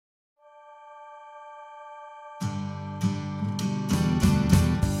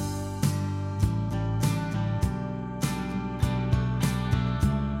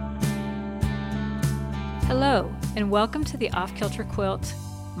and welcome to the Off Kilter Quilt.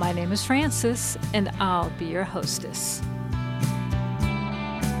 My name is Frances, and I'll be your hostess.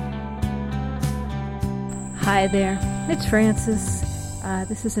 Hi there, it's Frances.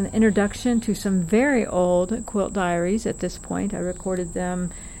 This is an introduction to some very old quilt diaries at this point. I recorded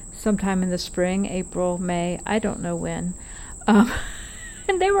them sometime in the spring, April, May, I don't know when. And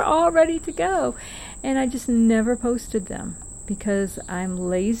they were all ready to go. And I just never posted them because I'm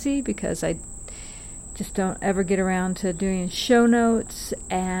lazy, because I just don't ever get around to doing show notes.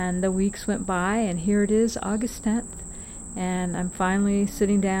 And the weeks went by, and here it is, August 10th. And I'm finally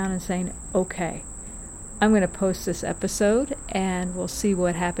sitting down and saying, okay, I'm going to post this episode, and we'll see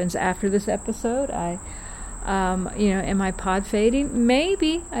what happens after this episode. Am I pod fading?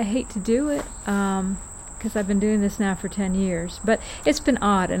 Maybe. I hate to do it because I've been doing this now for 10 years. But it's been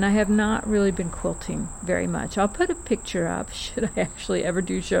odd, and I have not really been quilting very much. I'll put a picture up, should I actually ever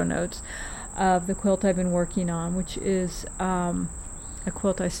do show notes, of the quilt I've been working on, which is a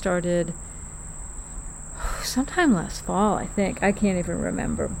quilt I started sometime last fall, I think. I can't even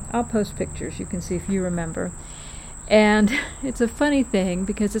remember. I'll post pictures. You can see if you remember. And it's a funny thing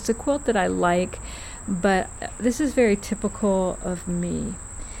because it's a quilt that I like, but this is very typical of me.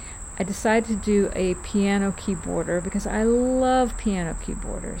 I decided to do a piano keyboarder because I love piano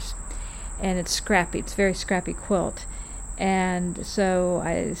keyboarders. And it's scrappy. It's a very scrappy quilt. And so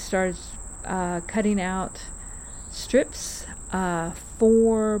I started cutting out strips,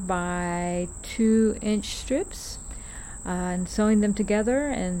 4 by 2 inch strips, and sewing them together,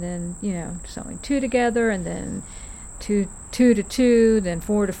 and then sewing 2 together, and then 2 to 2, then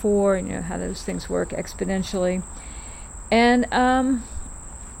 4 to 4. You know how those things work exponentially. And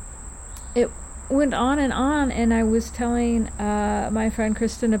it went on, and I was telling my friend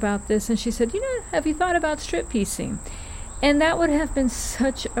Kristen about this, and she said, have you thought about strip piecing? And that would have been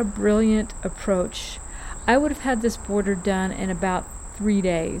such a brilliant approach. I would have had this border done in about 3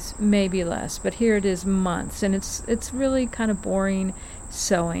 days, maybe less, but here it is months, and it's really kind of boring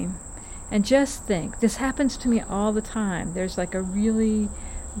sewing. And just think, this happens to me all the time. There's like a really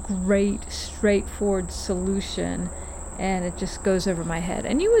great, straightforward solution, and it just goes over my head.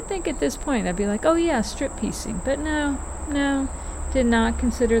 And you would think at this point, I'd be like, oh yeah, strip piecing. But no, did not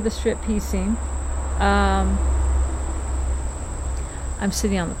consider the strip piecing. I'm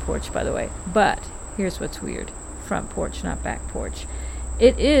sitting on the porch, by the way, but here's what's weird. Front porch, not back porch.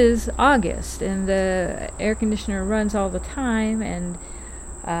 It is August, and the air conditioner runs all the time, and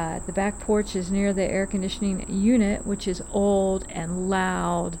the back porch is near the air conditioning unit, which is old and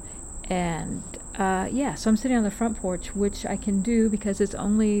loud, and so I'm sitting on the front porch, which I can do because it's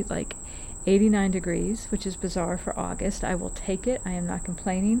only like 89 degrees, which is bizarre for August. I will take it. I am not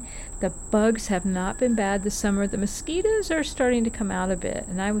complaining. The bugs have not been bad this summer. The mosquitoes are starting to come out a bit,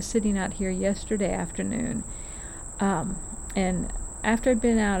 and I was sitting out here yesterday afternoon, and after I'd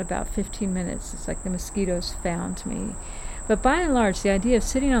been out about 15 minutes, it's like the mosquitoes found me. But by and large, the idea of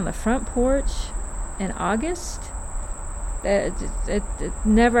sitting on the front porch in August, it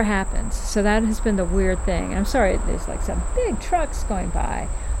never happens. So that has been the weird thing. And I'm sorry, there's like some big trucks going by.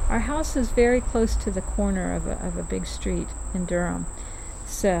 Our house is very close to the corner of a big street in Durham.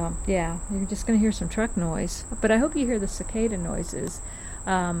 So, yeah, you're just going to hear some truck noise. But I hope you hear the cicada noises.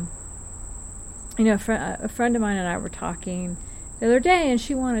 A friend of mine and I were talking the other day, and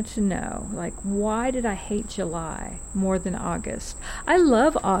she wanted to know, like, why did I hate July more than August? I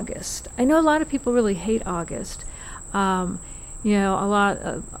love August. I know a lot of people really hate August. By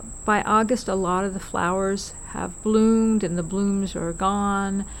August, a lot of the flowers have bloomed, and the blooms are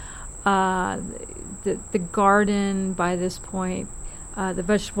gone. The garden, by this point, the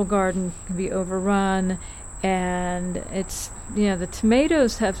vegetable garden can be overrun, and it's, the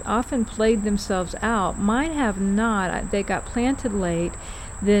tomatoes have often played themselves out. Mine have not. They got planted late,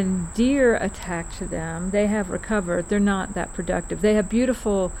 then deer attacked them. They have recovered. They're not that productive. They have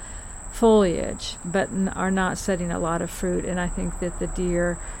beautiful foliage, but are not setting a lot of fruit. And I think that the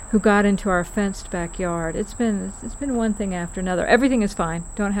deer who got into our fenced backyard, it's been one thing after another. Everything is fine.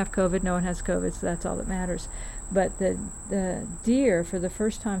 Don't have COVID. No one has COVID, so that's all that matters. But the deer, for the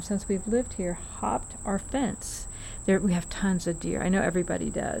first time since we've lived here, hopped our fence. We have tons of deer. I know everybody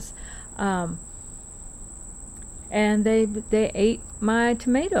does. And they ate my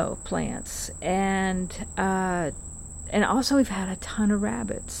tomato plants, and also we've had a ton of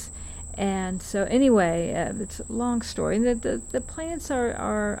rabbits. And so anyway, it's a long story. And the plants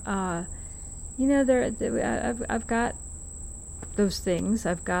are I've got those things.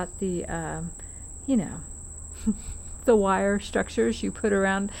 I've got the the wire structures you put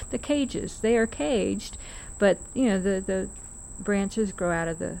around the cages. They are caged, but the branches grow out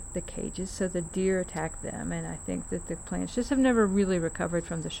of the cages, so the deer attack them, and I think that the plants just have never really recovered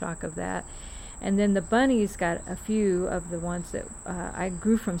from the shock of that. And then the bunnies got a few of the ones that I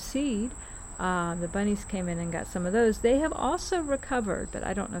grew from seed. The bunnies came in and got some of those. They have also recovered, but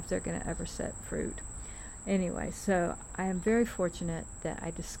I don't know if they're going to ever set fruit. Anyway, so I am very fortunate that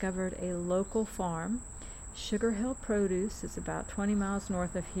I discovered a local farm. Sugar Hill Produce is about 20 miles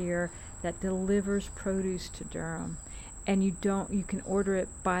north of here that delivers produce to Durham. And you can order it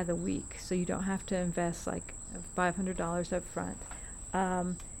by the week, so you don't have to invest like $500 up front.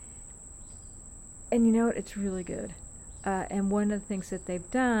 And you know what? It's really good. And one of the things that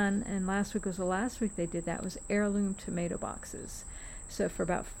they've done, and last week was the last week they did that, was heirloom tomato boxes. So for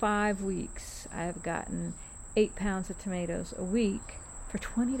about 5 weeks, I have gotten 8 pounds of tomatoes a week for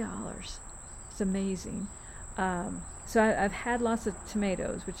 $20. It's amazing. So I've had lots of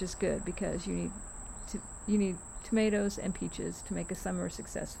tomatoes, which is good because you need tomatoes and peaches to make a summer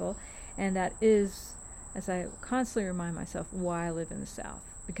successful, and that is, as I constantly remind myself, why I live in the South,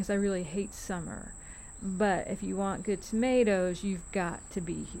 because I really hate summer. But if you want good tomatoes, you've got to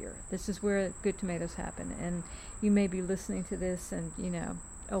be here. This is where good tomatoes happen. And you may be listening to this and,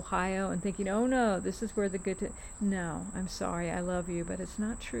 Ohio and thinking, oh no, this is where the good No, I'm sorry, I love you, but it's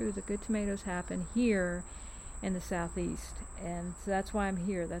not true. The good tomatoes happen here in the Southeast. And so that's why I'm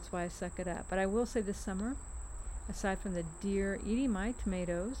here. That's why I suck it up. But I will say this summer, aside from the deer eating my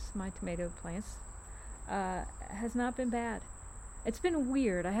tomato plants, has not been bad. It's been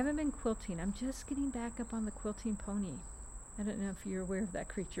weird. I haven't been quilting. I'm just getting back up on the quilting pony. I don't know if you're aware of that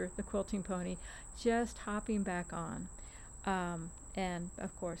creature, the quilting pony. Just hopping back on. And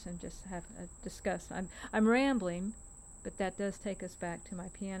of course, I'm just having a discuss. I'm rambling, but that does take us back to my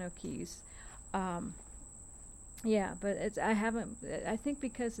piano keys. Yeah, but I think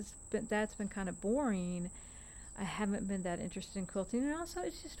because that's been kind of boring, I haven't been that interested in quilting. And also,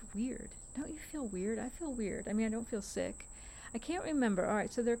 it's just weird. Don't you feel weird? I feel weird. I mean, I don't feel sick. I can't remember. All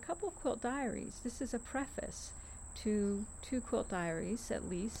right, so there are a couple of quilt diaries. This is a preface to 2 quilt diaries, at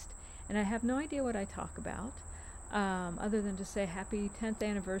least. And I have no idea what I talk about, other than to say happy 10th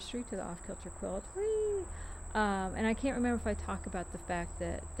anniversary to the Off-Kilter Quilt. Whee! And I can't remember if I talk about the fact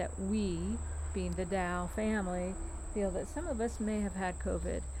that we, being the Dow family, feel that some of us may have had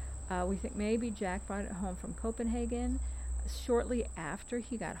COVID. We think maybe Jack brought it home from Copenhagen. Shortly after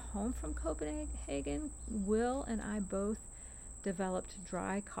he got home from Copenhagen, Will and I both developed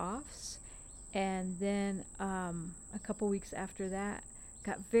dry coughs, and then a couple weeks after that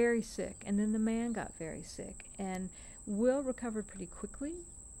got very sick, and then the man got very sick, and Will recovered pretty quickly,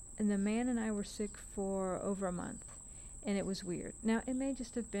 and the man and I were sick for over a month, and it was weird. Now, it may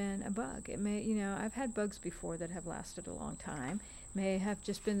just have been a bug. It may, I've had bugs before that have lasted a long time. May have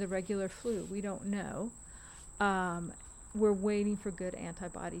just been the regular flu. We don't know. We're waiting for good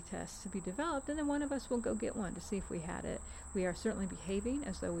antibody tests to be developed, and then one of us will go get one to see if we had it. We are certainly behaving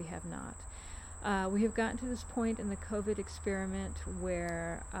as though we have not. We have gotten to this point in the COVID experiment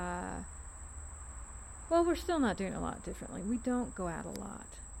where, we're still not doing a lot differently. We don't go out a lot.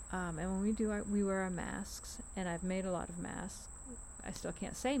 And when we do, we wear our masks, and I've made a lot of masks. I still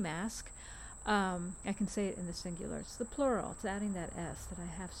can't say mask. I can say it in the singular. It's the plural. It's adding that S that I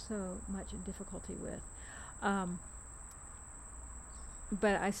have so much difficulty with.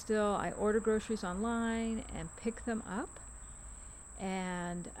 But I order groceries online and pick them up.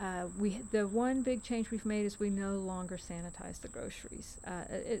 And the one big change we've made is we no longer sanitize the groceries.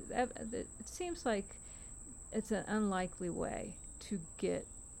 It seems like it's an unlikely way to get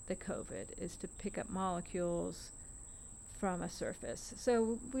the COVID, is to pick up molecules from a surface.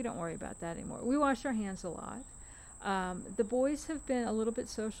 So we don't worry about that anymore. We wash our hands a lot. The boys have been a little bit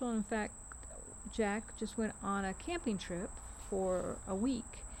social. In fact, Jack just went on a camping trip for a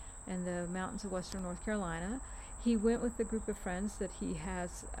week in the mountains of western North Carolina. He went with a group of friends that he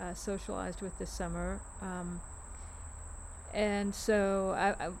has socialized with this summer, and so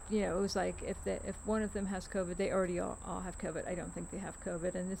it was like if one of them has COVID, they already all have COVID. I don't think they have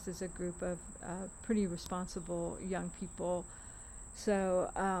COVID, and this is a group of pretty responsible young people.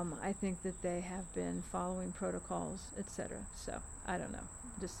 So I think that they have been following protocols, etc. So I don't know,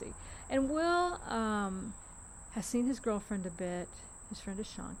 just see. And Will has seen his girlfriend a bit. His friend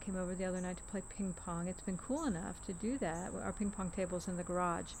Ashank came over the other night to play ping pong. It's been cool enough to do that. Our ping pong table's in the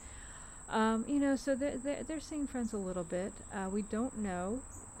garage. So they're seeing friends a little bit. We don't know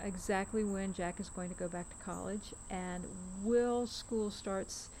exactly when Jack is going to go back to college, and Will's school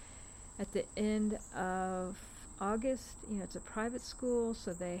starts at the end of August. It's a private school,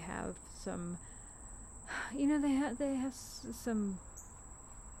 so they have some, they have some,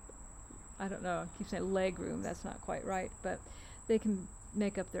 I don't know, I keep saying leg room, that's not quite right, but they can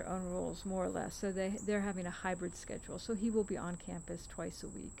make up their own rules, more or less. So they're having a hybrid schedule. So he will be on campus twice a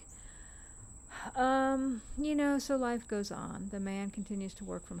week. So life goes on. The man continues to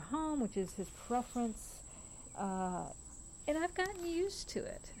work from home, which is his preference. And I've gotten used to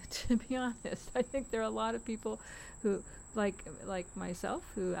it, to be honest. I think there are a lot of people who, like myself,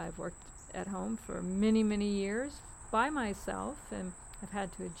 who I've worked at home for many, many years by myself, and I've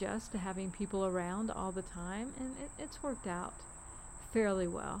had to adjust to having people around all the time, and it's worked out fairly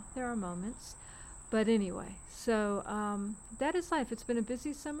well. There are moments. But anyway, so that is life. It's been a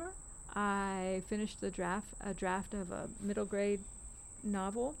busy summer. I finished a draft of a middle grade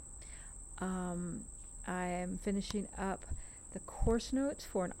novel. I am finishing up the course notes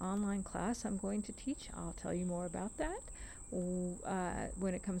for an online class I'm going to teach. I'll tell you more about that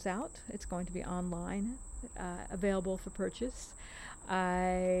when it comes out. It's going to be online, available for purchase.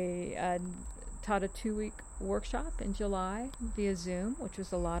 I taught a 2-week workshop in July via Zoom, which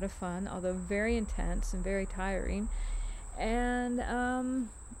was a lot of fun, although very intense and very tiring. And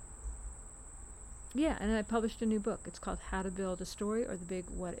and I published a new book. It's called How to Build a Story, or The Big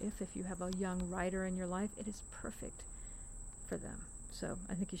What If. If you have a young writer in your life, it is perfect for them. So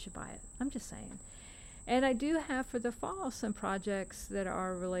I think you should buy it. I'm just saying. And I do have for the fall some projects that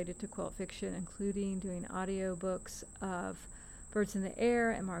are related to quilt fiction, including doing audio books of Birds in the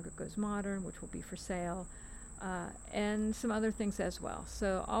Air and Margaret Goes Modern, which will be for sale, and some other things as well.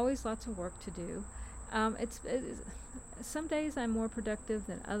 So always lots of work to do. It's some days I'm more productive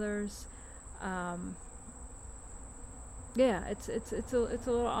than others. It's a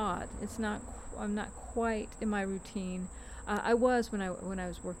little odd. I'm not quite in my routine. I was when I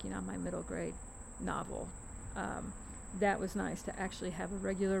was working on my middle grade novel. That was nice to actually have a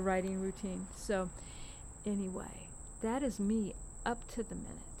regular writing routine. So anyway, that is me up to the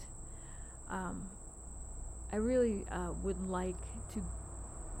minute. I really would like to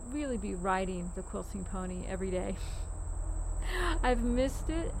really be riding the quilting pony every day. I've missed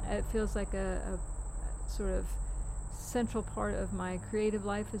it. It feels like a sort of central part of my creative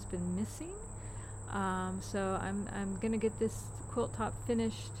life has been missing. So I'm going to get this quilt top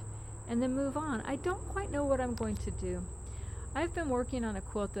finished and then move on. I don't quite know what I'm going to do. I've been working on a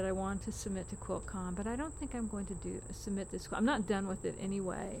quilt that I want to submit to QuiltCon, but I don't think I'm going to submit this quilt. I'm not done with it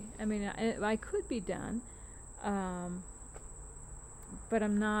anyway. I mean, I could be done. But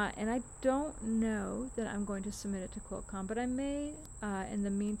I'm not, and I don't know that I'm going to submit it to QuiltCon, but I may, in the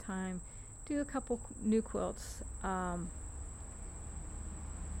meantime, do a couple new quilts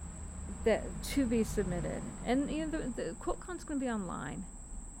that to be submitted. And the QuiltCon's going to be online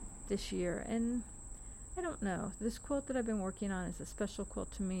this year, and I don't know. This quilt that I've been working on is a special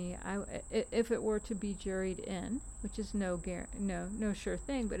quilt to me. If it were to be juried in, which is no sure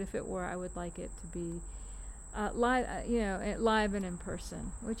thing, but if it were, I would like it to be live, live and in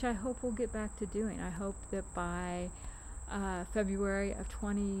person, which I hope we'll get back to doing. I hope that by February of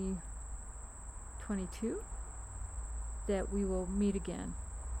 2022 that we will meet again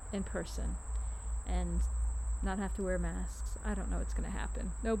in person and not have to wear masks. I don't know what's going to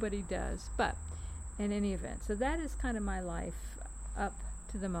happen. Nobody does, but in any event. So that is kind of my life up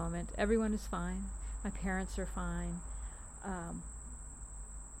to the moment. Everyone is fine. My parents are fine.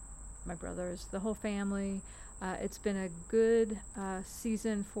 My brothers, the whole family. It's been a good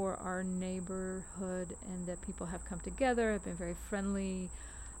season for our neighborhood, and that people have come together, have been very friendly.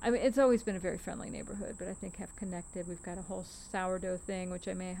 I mean, it's always been a very friendly neighborhood, but I think have connected. We've got a whole sourdough thing, which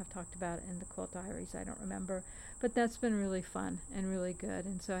I may have talked about in the Quilt Diaries. I don't remember. But that's been really fun and really good.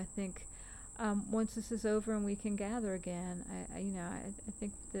 And so I think once this is over and we can gather again, I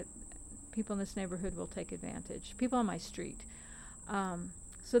think that people in this neighborhood will take advantage. People on my street.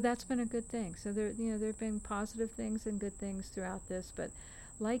 So that's been a good thing. So there have been positive things and good things throughout this. But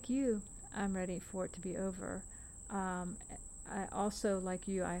like you, I'm ready for it to be over. I also, like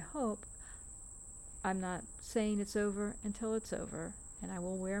you, I hope, I'm not saying it's over until it's over, and I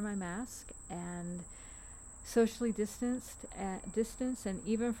will wear my mask and socially distance, and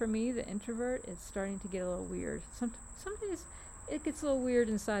even for me, the introvert, it's starting to get a little weird. Sometimes it gets a little weird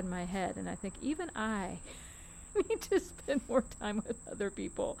inside my head, and I think even I need to spend more time with other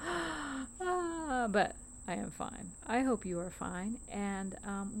people. But I am fine. I hope you are fine. And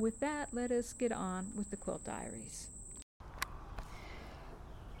with that, let us get on with the Quilt Diaries.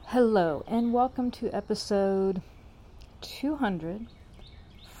 Hello, and welcome to episode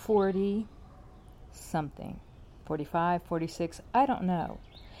 240 something. 45, 46, I don't know.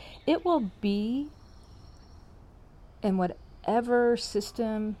 It will be in whatever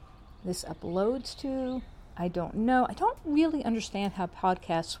system this uploads to. I don't know. I don't really understand how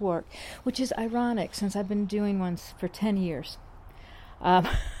podcasts work, which is ironic since I've been doing ones for 10 years. Um,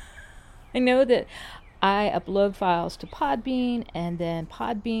 I know that I upload files to Podbean, and then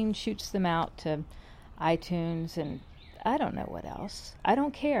Podbean shoots them out to iTunes, and I don't know what else. I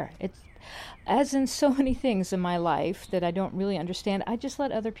don't care. It's as in so many things in my life that I don't really understand. I just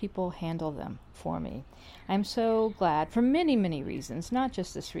let other people handle them for me. I'm so glad, for many, many reasons, not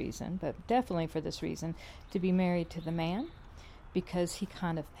just this reason, but definitely for this reason, to be married to the man, because he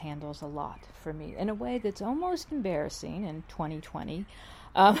kind of handles a lot for me in a way that's almost embarrassing in 2020.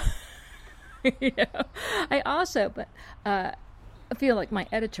 I also feel like my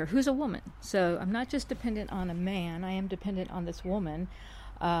editor, who's a woman, so I'm not just dependent on a man, I am dependent on this woman.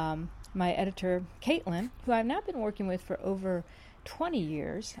 My editor, Caitlin, who I've now been working with for over 20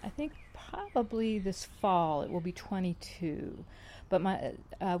 years. I think probably this fall it will be 22. But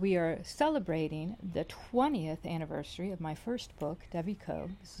we are celebrating the 20th anniversary of my first book, Debbie Co.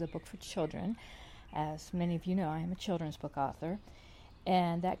 This is a book for children. As many of you know, I am a children's book author.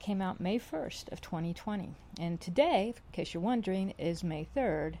 And that came out May 1st of 2020. And today, in case you're wondering, is May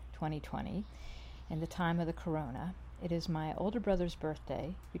 3rd, 2020, in the time of the corona. It is my older brother's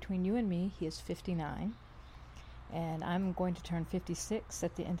birthday. Between you and me, he is 59. And I'm going to turn 56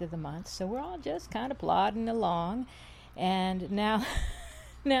 at the end of the month. So we're all just kind of plodding along. And now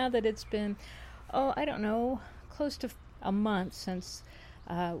that it's been, I don't know, close to a month since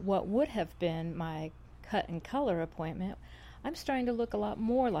what would have been my cut and color appointment, I'm starting to look a lot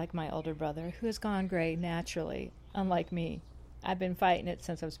more like my older brother, who has gone gray naturally, unlike me. I've been fighting it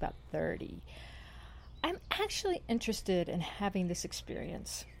since I was about 30. I'm actually interested in having this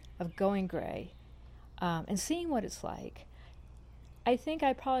experience of going gray and seeing what it's like. I think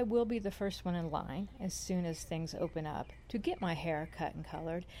I probably will be the first one in line as soon as things open up to get my hair cut and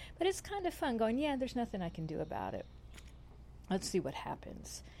colored. But it's kind of fun going, yeah, there's nothing I can do about it. Let's see what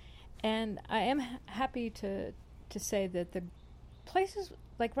happens. And I am happy to say that the places,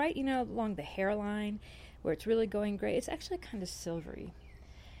 like right, along the hairline where it's really going gray, it's actually kind of silvery.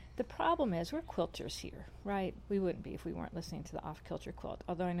 The problem is we're quilters here, right? We wouldn't be if we weren't listening to the Off-Kilter Quilt,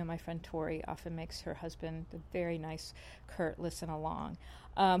 although I know my friend Tori often makes her husband, the very nice Kurt, listen along.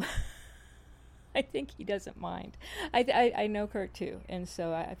 I think he doesn't mind. I know Kurt too, and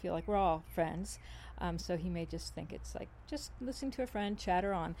so I feel like we're all friends. So he may just think it's like just listening to a friend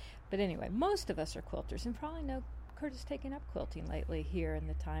chatter on. But anyway, most of us are quilters, and probably know Kurt has taken up quilting lately here in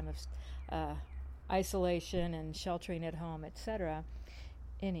the time of isolation and sheltering at home, etc.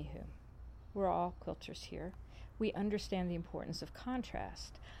 Anywho, we're all quilters here. We understand the importance of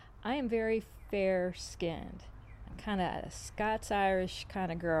contrast. I am very fair-skinned. I'm kind of a Scots-Irish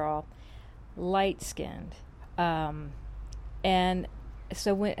kind of girl, light-skinned. And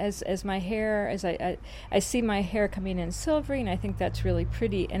so as my hair, as I see my hair coming in silvery, and I think that's really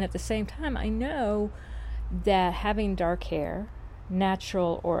pretty. And at the same time, I know that having dark hair,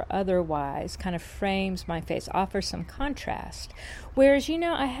 natural or otherwise, kind of frames my face, offers some contrast. Whereas,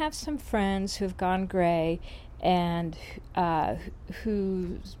 I have some friends who have gone gray and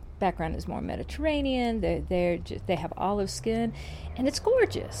whose background is more Mediterranean. They have olive skin, and it's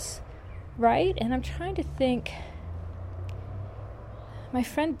gorgeous, right? And I'm trying to think. My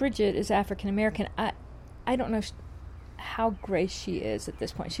friend Bridget is African American. I don't know how gray she is at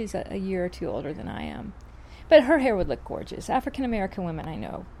this point. She's a year or two older than I am. But her hair would look gorgeous. African American women I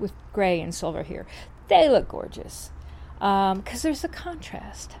know with gray and silver hair, they look gorgeous because there's a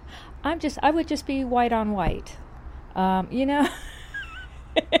contrast. I would just be white on white, I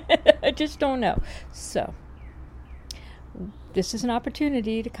just don't know. So this is an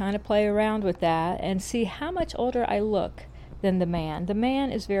opportunity to kind of play around with that and see how much older I look than the man. The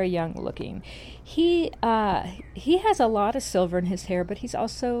man is very young looking. He has a lot of silver in his hair, but he's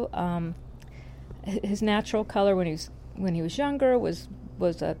also his natural color when he was younger was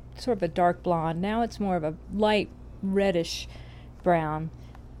a sort of a dark blonde. Now it's more of a light reddish brown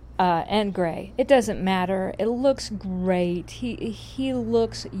and gray. It doesn't matter. It looks great. He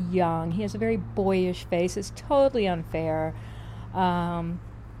looks young. He has a very boyish face. It's totally unfair.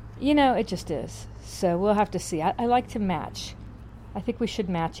 It just is. So we'll have to see. I like to match. I think we should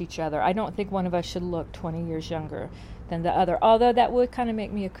match each other. I don't think one of us should look 20 years younger than the other, although that would kind of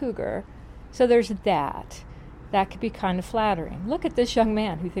make me a cougar. So there's that. That could be kind of flattering. Look at this young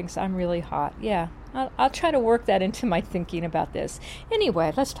man who thinks I'm really hot. Yeah, I'll try to work that into my thinking about this.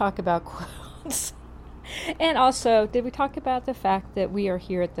 Anyway, let's talk about quilts. And also, did we talk about the fact that we are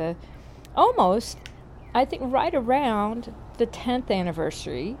here at the almost, I think, right around the 10th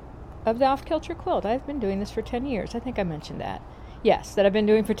anniversary of the Off-Kilter Quilt. I've been doing this for 10 years. I think I mentioned that. Yes, that I've been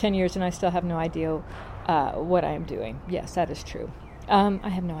doing for 10 years and I still have no idea what I am doing. Yes, that is true. I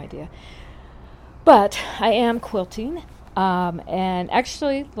have no idea. But I am quilting, And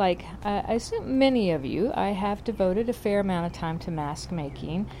actually, like I assume many of you, I have devoted a fair amount of time to mask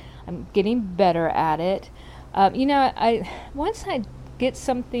making. I'm getting better at it. Once I get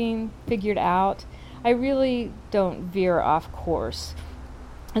something figured out, I really don't veer off course.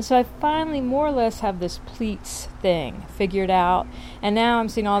 And so I finally more or less have this pleats thing figured out. And now I'm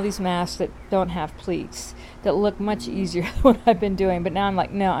seeing all these masks that don't have pleats that look much easier than what I've been doing. But now I'm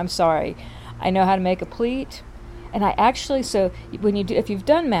like, no, I'm sorry. I know how to make a pleat. And I actually, so when you do, if you've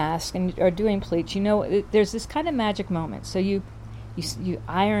done masks and are doing pleats, there's this kind of magic moment. So you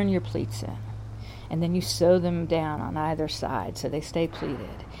iron your pleats in, and then you sew them down on either side so they stay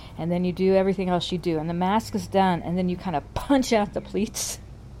pleated. And then you do everything else you do, and the mask is done, and then you kind of punch out the pleats.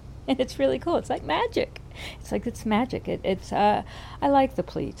 And it's really cool. It's like magic. It's magic. I like the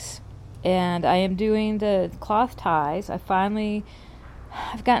pleats. And I am doing the cloth ties. I've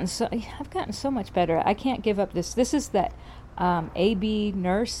gotten so much better. I can't give up this. This is that AB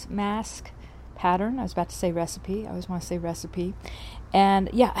nurse mask pattern. I was about to say recipe. I always want to say recipe.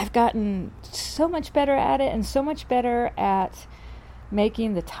 And yeah, I've gotten so much better at it, and so much better at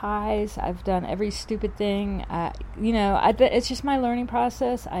making the ties. I've done every stupid thing. It's just my learning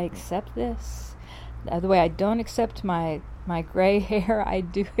process. I accept this. The way I don't accept my gray hair, I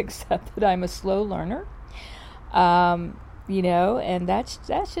do accept that I'm a slow learner. And that's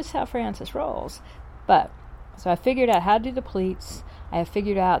just how Frances rolls. But so I figured out how to do the pleats. I have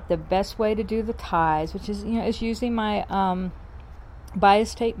figured out the best way to do the ties, which is using my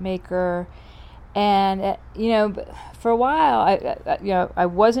bias tape maker. And for a while, I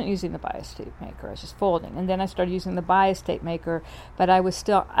wasn't using the bias tape maker. I was just folding, and then I started using the bias tape maker. But I was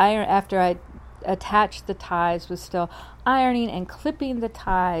still after I attached the ties, was still ironing and clipping the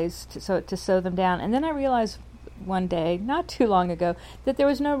ties to sew them down. And then I realized one day, not too long ago, that there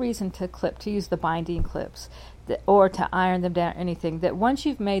was no reason to use the binding clips or to iron them down or anything. That once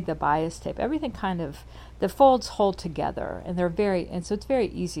you've made the bias tape, everything the folds hold together, and so it's very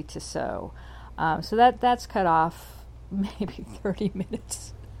easy to sew. So that's cut off maybe 30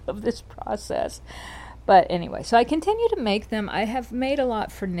 minutes of this process. But anyway, so I continue to make them. I have made a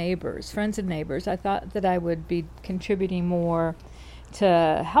lot for friends and neighbors. I thought that I would be contributing more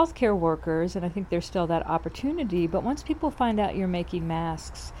to healthcare workers, and I think there's still that opportunity. But once people find out you're making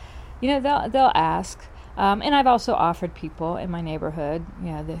masks, they'll ask. And I've also offered people in my neighborhood,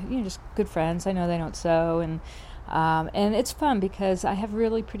 just good friends. I know they don't sew, and it's fun because I have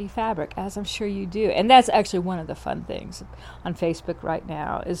really pretty fabric, as I'm sure you do. And that's actually one of the fun things on Facebook right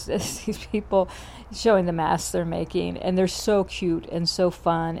now is these people showing the masks they're making, and they're so cute and so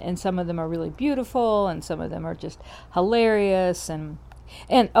fun. And some of them are really beautiful, and some of them are just hilarious. And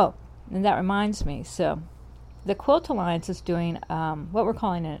that reminds me. So the Quilt Alliance is doing what we're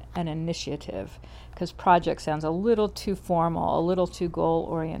calling an initiative, because project sounds a little too formal, a little too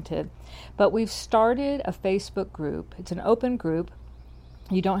goal-oriented. But we've started a Facebook group. It's an open group.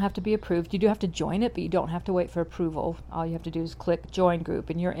 You don't have to be approved. You do have to join it, but you don't have to wait for approval. All you have to do is click Join Group,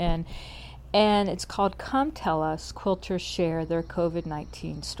 and you're in. And it's called Come Tell Us, Quilters Share Their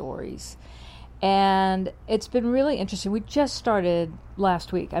COVID-19 Stories. And it's been really interesting. We just started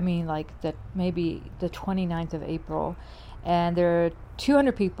last week. Maybe the 29th of April. And there are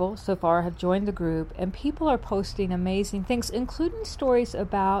 200 people so far have joined the group, and people are posting amazing things, including stories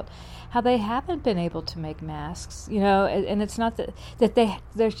about how they haven't been able to make masks, and it's not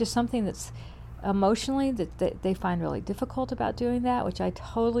there's just something that's emotionally that they find really difficult about doing that, which I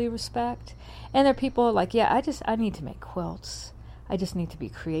totally respect. And there are people like, I need to make quilts. I just need to be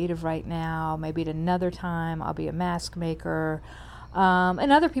creative right now. Maybe at another time I'll be a mask maker.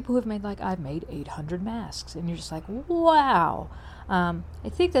 And other people who've made, I've made 800 masks. And you're just like, wow. I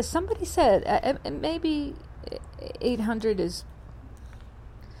think that somebody said maybe 800 is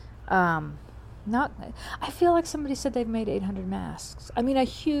not... I feel like somebody said they've made 800 masks. I mean, a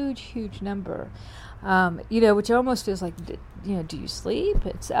huge, huge number. Which almost feels like, do you sleep?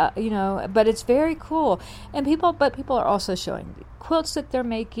 It's, but it's very cool. And people are also showing quilts that they're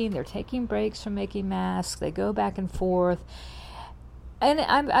making. They're taking breaks from making masks. They go back and forth. And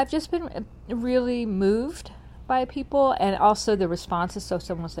I've just been really moved by people, and also the responses. So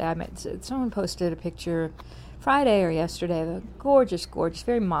someone will say, someone posted a picture Friday or yesterday of a gorgeous, gorgeous,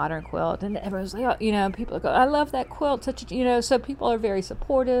 very modern quilt, and everyone's like, people go, I love that quilt, so people are very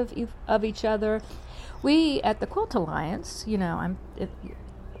supportive of each other. We at the Quilt Alliance, I'm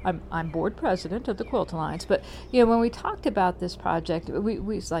board president of the Quilt Alliance, but when we talked about this project,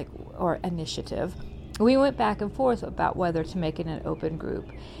 or initiative, we went back and forth about whether to make it an open group.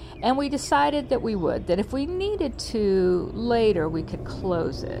 And we decided that that if we needed to later, we could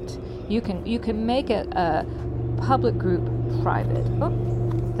close it. You can make it a public group private. Oh,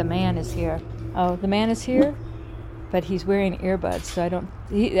 the man is here. Oh, the man is here, but he's wearing earbuds, so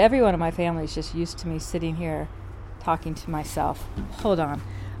everyone in my family is just used to me sitting here talking to myself. Hold on.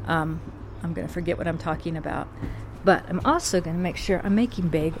 I'm going to forget what I'm talking about. But I'm also going to make sure I'm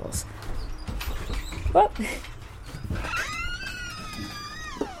making bagels. Whoop.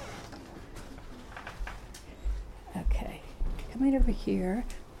 Okay. Coming over here.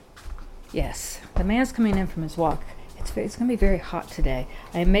 Yes, the man's coming in from his walk. It's going to be very hot today.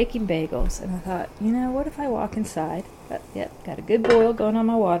 I am making bagels, and I thought, what if I walk inside? Yep, got a good boil going on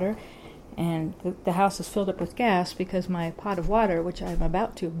my water, and the house is filled up with gas because my pot of water, which I'm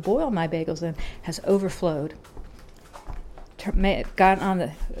about to boil my bagels in, has overflowed.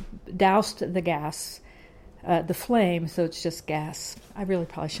 Doused the gas, the flame, so it's just gas. I really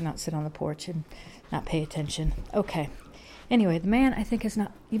probably should not sit on the porch and not pay attention. Okay. Anyway, the man, I think, has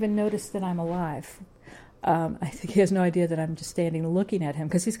not even noticed that I'm alive. I think he has no idea that I'm just standing looking at him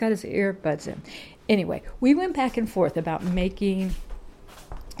because he's got his earbuds in. Anyway, we went back and forth about making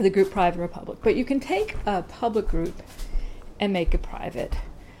the group private or public. But you can take a public group and make it private.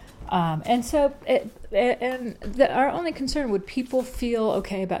 Our only concern, would people feel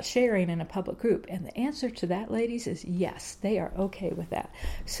okay about sharing in a public group? And the answer to that, ladies, is yes, they are okay with that.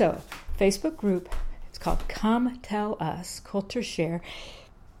 So, Facebook group, it's called Come Tell Us, Culture Share.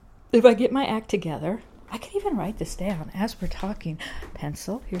 If I get my act together, I could even write this down as we're talking.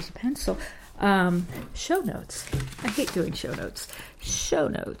 Pencil, here's a pencil. Show notes. I hate doing show notes. Show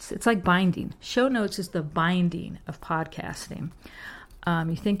notes. It's like binding. Show notes is the binding of podcasting.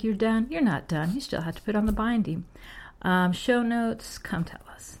 You think you're done? You're not done. You still have to put on the binding. Show notes. Come tell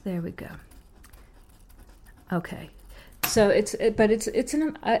us. There we go. Okay. So if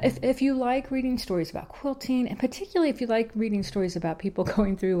you like reading stories about quilting, and particularly if you like reading stories about people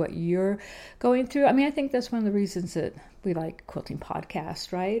going through what you're going through, I think that's one of the reasons that we like quilting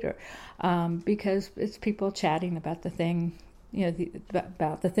podcasts, right? Or because it's people chatting about the thing,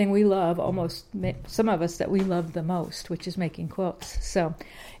 about the thing we love, almost some of us that we love the most, which is making quilts. So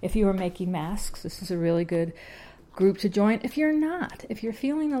if you are making masks, this is a really good group to join. If you're not, if you're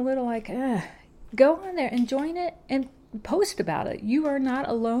feeling a little like, go on there and join it and post about it. You are not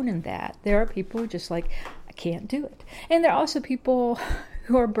alone in that. There are people who are just like, I can't do it. And there are also people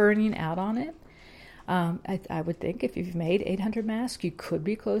who are burning out on it. I would think if you've made 800 masks, you could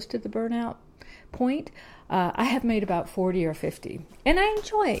be close to the burnout point. I have made about 40 or 50. And I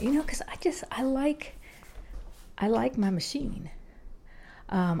enjoy it, because I like my machine.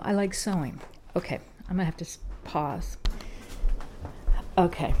 I like sewing. Okay, I'm going to have to pause.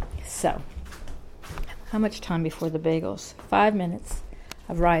 Okay, so how much time before the bagels? 5 minutes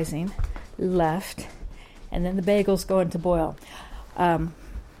of rising left, and then the bagels go into boil.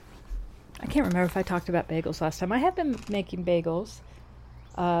 I can't remember if I talked about bagels last time. I have been making bagels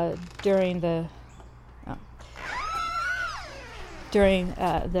during the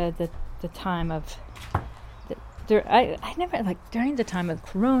time of I never during the time of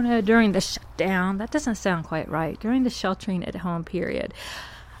Corona, during the shutdown. That doesn't sound quite right. During the sheltering at home period,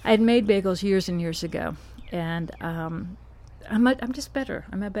 I had made bagels years and years ago, and I'm just better.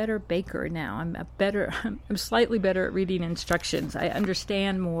 I'm a better baker now. I'm slightly better at reading instructions. I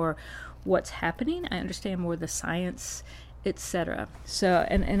understand more what's happening. I understand more the science, etc. So,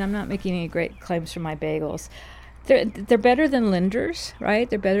 and I'm not making any great claims for my bagels. They're better than Linder's, right?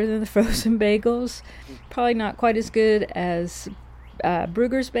 They're better than the frozen bagels. Probably not quite as good as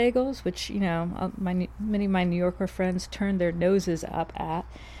Bruegger's bagels, which many of my New Yorker friends turn their noses up at.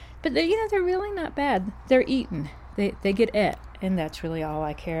 But they're really not bad. They're eaten. They get et, and that's really all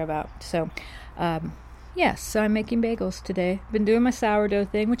I care about. So, so I'm making bagels today. Been doing my sourdough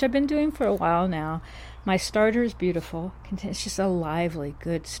thing, which I've been doing for a while now. My starter is beautiful. It's just a lively,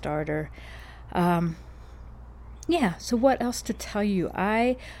 good starter. So what else to tell you?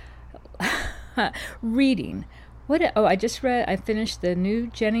 Reading. I finished the new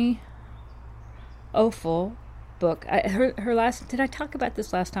Jenny Offel book. Her last, did I talk about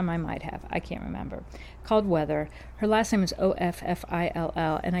this last time? I might have. I can't remember. Called Weather. Her last name is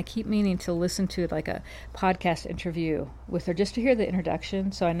Offill, and I keep meaning to listen to like a podcast interview with her just to hear the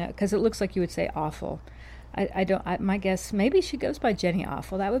introduction, so I know, because it looks like you would say awful. My guess, maybe she goes by Jenny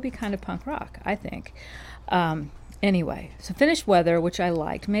Offel. That would be kind of punk rock, I think. Anyway, so finished Weather, which I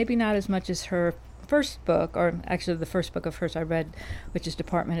liked. Maybe not as much as her first book, or actually the first book of hers I read, which is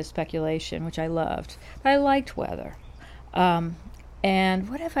Department of Speculation, which I loved. But I liked Weather. And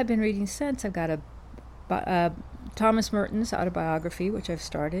what have I been reading since? I've got a Thomas Merton's autobiography, which I've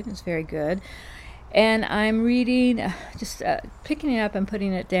started. It's very good. And I'm reading, just picking it up and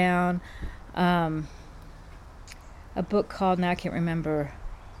putting it down, a book called, now I can't remember,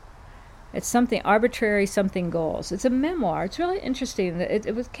 it's something, Arbitrary Something Goals. It's a memoir. It's really interesting.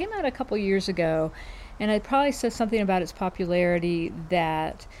 It came out a couple years ago, and it probably says something about its popularity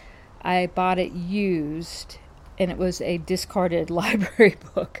that I bought it used, and it was a discarded library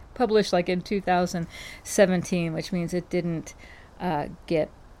book, published like in 2017, which means it didn't get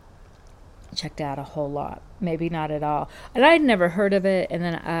checked out a whole lot, maybe not at all. And I'd never heard of it, and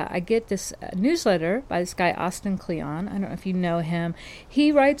then I get this newsletter by this guy Austin Kleon. I don't know if you know him.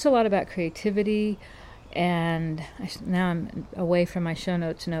 He writes a lot about creativity, and now I'm away from my show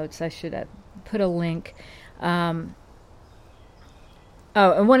notes. I should put a link.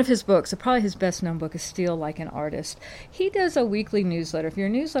 And one of his books, probably his best-known book, is Steal Like an Artist. He does a weekly newsletter. If you're a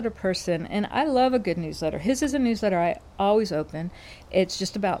newsletter person, and I love a good newsletter. His is a newsletter I always open. It's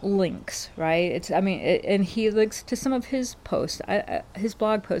just about links, right? And he links to some of his posts, his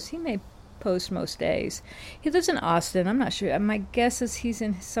blog posts. He may post most days. He lives in Austin. I'm not sure. My guess is he's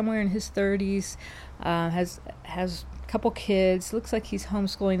somewhere in his 30s. Has a couple kids. Looks like he's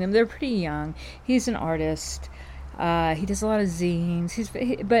homeschooling them. They're pretty young. He's an artist. He does a lot of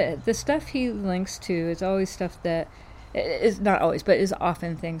zines. But the stuff he links to is always stuff that is not always, but is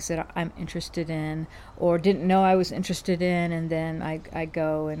often things that I'm interested in or didn't know I was interested in, and then I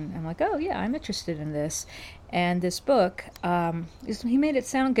go and I'm like, oh yeah, I'm interested in this. And this book, he made it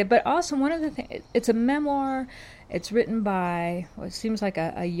sound good, but also one of the things, it's a memoir. It's written by what seems like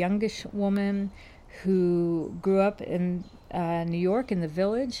a youngish woman who grew up in New York in the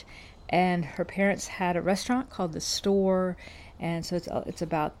Village. And her parents had a restaurant called The Store, and so it's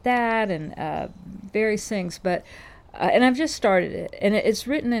about that and various things. But and I've just started it, and it's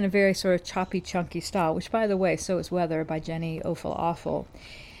written in a very sort of choppy, chunky style. Which, by the way, so is Weather by Jenny Awful.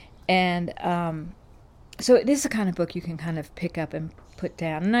 And so it is the kind of book you can kind of pick up and put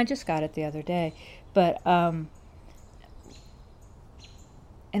down. And I just got it the other day, but and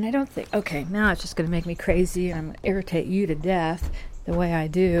I don't think. Okay, now it's just going to make me crazy, and I'm going to irritate you to death the way I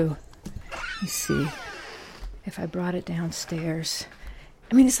do. Let me see if I brought it downstairs.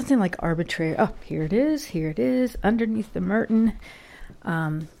 I mean, it's something like arbitrary. Oh, here it is, underneath the Merton.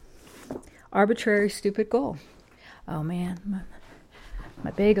 Arbitrary Stupid Goal. Oh, man,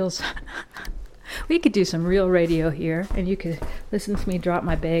 my bagels. We could do some real radio here, and you could listen to me drop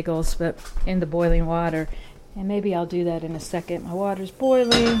my bagels, but in the boiling water. And maybe I'll do that in a second. My water's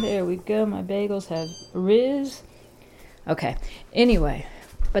boiling. There we go. My bagels have rizz. Okay. Anyway,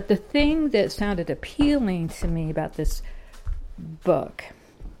 but the thing that sounded appealing to me about this book,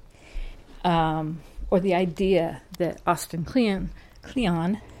 or the idea that Austin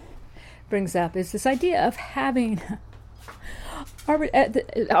Kleon brings up, is this idea of having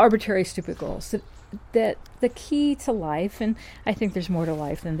arbitrary stupid goals. That the key to life, and I think there's more to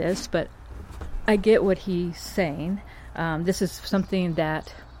life than this, but I get what he's saying. This is something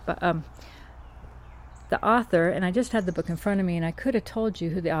that the author, and I just had the book in front of me, and I could have told you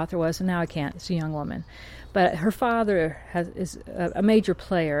who the author was, and now I can't. It's a young woman. But her father is a major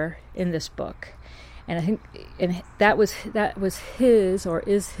player in this book. And I think that was his, or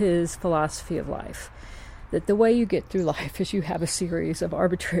is his, philosophy of life. That the way you get through life is you have a series of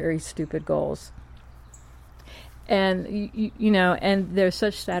arbitrary, stupid goals. And, you know, and there's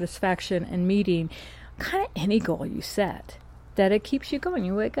such satisfaction in meeting kind of any goal you set that it keeps you going.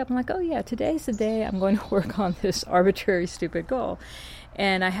 You wake up and like, oh yeah, today's the day I'm going to work on this arbitrary, stupid goal.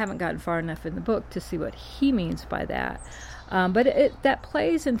 And I haven't gotten far enough in the book to see what he means by that. But that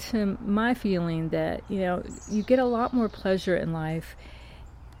plays into my feeling that, you know, you get a lot more pleasure in life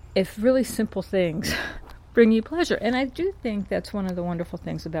if really simple things bring you pleasure. And I do think that's one of the wonderful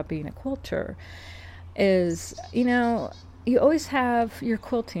things about being a quilter is, you know, you always have your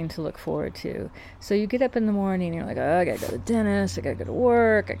quilting to look forward to. So you get up in the morning and you're like, oh, I gotta go to the dentist, I gotta go to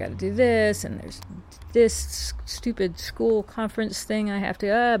work, I gotta do this, and there's this stupid school conference thing I have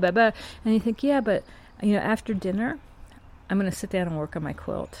to, blah, blah. And you think, yeah, but, you know, after dinner, I'm gonna sit down and work on my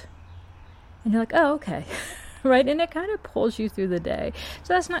quilt. And you're like, oh, okay. Right? And it kind of pulls you through the day.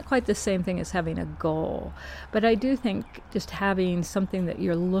 So that's not quite the same thing as having a goal. But I do think just having something that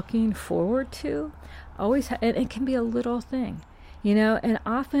you're looking forward to, and it can be a little thing, you know, and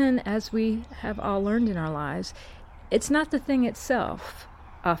often, as we have all learned in our lives, it's not the thing itself.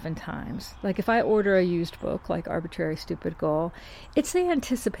 Oftentimes, like if I order a used book like Arbitrary Stupid Goal, it's the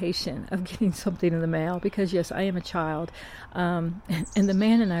anticipation of getting something in the mail, because yes, I am a child, and the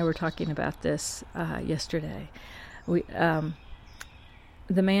man and I were talking about this yesterday. The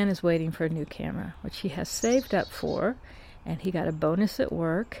man is waiting for a new camera, which he has saved up for, and he got a bonus at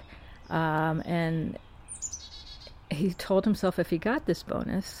work, and he told himself if he got this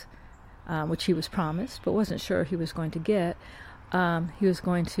bonus, which he was promised, but wasn't sure he was going to get. He was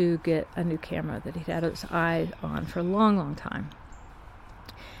going to get a new camera that he'd had his eye on for a long, long time.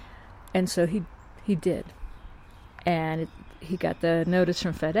 And so he did. And he got the notice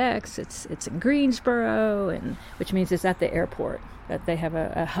from FedEx. It's in Greensboro, and which means it's at the airport. That they have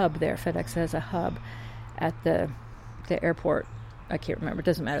a hub there. FedEx has a hub at the airport. I can't remember. It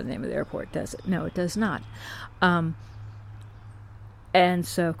doesn't matter the name of the airport, does it? No, it does not. And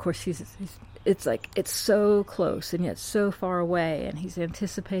so, of course, it's like it's so close and yet so far away, and he's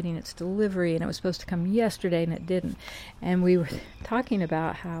anticipating its delivery, and it was supposed to come yesterday, and it didn't. And we were talking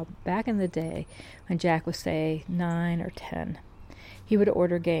about how back in the day, when Jack was, say, 9 or 10, he would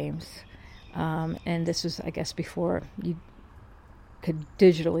order games. And this was, I guess, before you could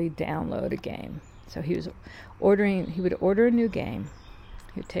digitally download a game. So he would order a new game.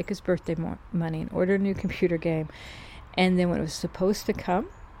 He would take his birthday money and order a new computer game. And then when it was supposed to come,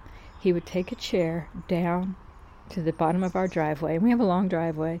 he would take a chair down to the bottom of our driveway. And we have a long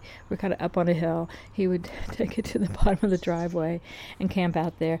driveway. We're kind of up on a hill. He would take it to the bottom of the driveway and camp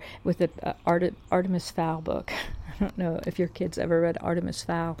out there with the Artemis Fowl book. I don't know if your kids ever read Artemis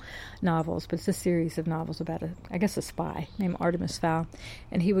Fowl novels, but it's a series of novels about a spy named Artemis Fowl.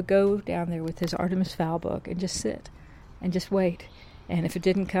 And he would go down there with his Artemis Fowl book and just sit and just wait. And if it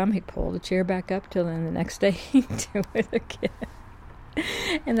didn't come, he'd pull the chair back up till then the next day he'd do it again.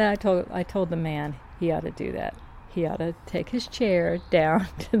 And then I told the man he ought to do that. He ought to take his chair down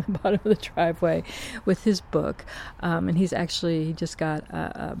to the bottom of the driveway with his book. And he just got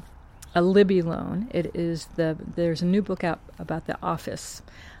a Libby loan. There's a new book out about The Office.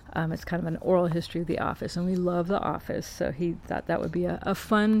 It's kind of an oral history of The Office, and we love The Office. So he thought that would be a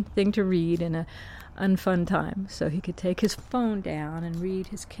fun thing to read in a unfun time. So he could take his phone down and read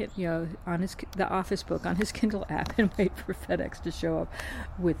The Office book on his Kindle app and wait for FedEx to show up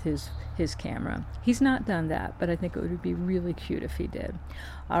with his camera. He's not done that, but I think it would be really cute if he did.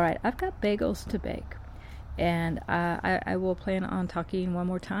 All right, I've got bagels to bake. And I will plan on talking one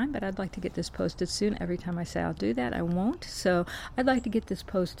more time, but I'd like to get this posted soon. Every time I say I'll do that, I won't. So I'd like to get this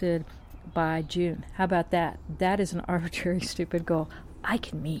posted by June. How about that? That is an arbitrary, stupid goal I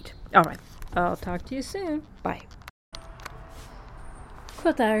can meet. All right. I'll talk to you soon. Bye.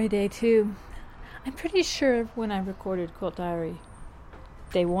 Quilt Diary Day 2. I'm pretty sure when I recorded Quilt Diary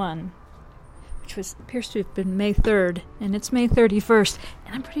Day 1, which appears to have been May 3rd, and it's May 31st,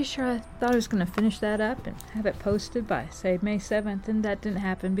 and I'm pretty sure I thought I was going to finish that up and have it posted by, say, May 7th, and that didn't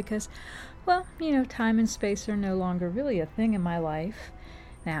happen because, well, time and space are no longer really a thing in my life.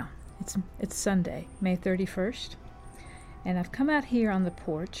 Now, it's Sunday, May 31st, and I've come out here on the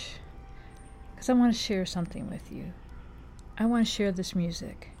porch because I want to share something with you. I want to share this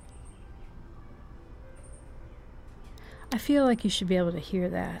music. I feel like you should be able to hear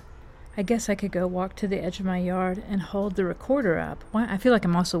that. I guess I could go walk to the edge of my yard and hold the recorder up. Why? I feel like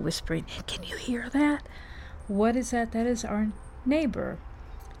I'm also whispering. Can you hear that? What is that? That is our neighbor,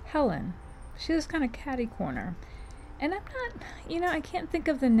 Helen. She lives kind of catty corner. And I'm not, I can't think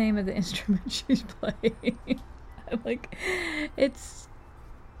of the name of the instrument she's playing.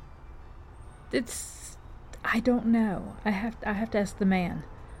 I don't know. I have to ask the man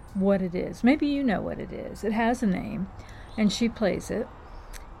what it is. Maybe you know what it is. It has a name, and she plays it.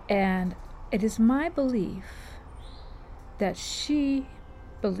 And it is my belief that she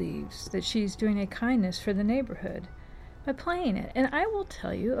believes that she's doing a kindness for the neighborhood by playing it. And I will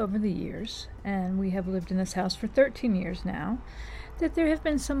tell you, over the years, and we have lived in this house for 13 years now, that there have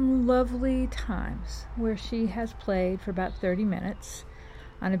been some lovely times where she has played for about 30 minutes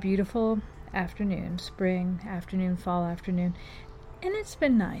on a beautiful afternoon, spring afternoon, fall afternoon, and it's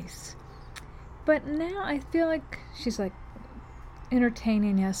been nice. But now I feel like she's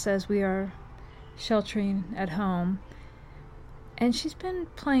entertaining us as we are sheltering at home, and she's been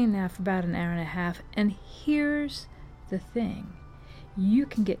playing now for about an hour and a half. And here's the thing: you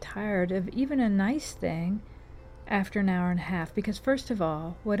can get tired of even a nice thing after an hour and a half, because first of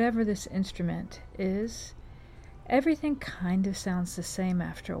all, whatever this instrument is, everything kind of sounds the same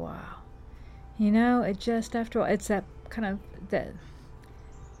after a while. It just, after a while, it's that kind of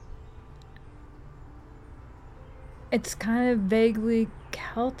it's kind of vaguely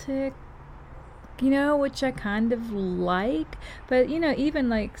Celtic, which I kind of like. But,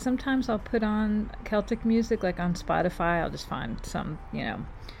 even sometimes I'll put on Celtic music, on Spotify. I'll just find some,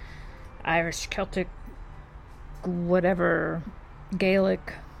 Irish, Celtic, whatever,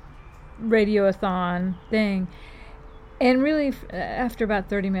 Gaelic radiothon thing. And really, after about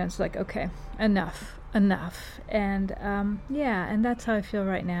 30 minutes, okay, enough. And, and that's how I feel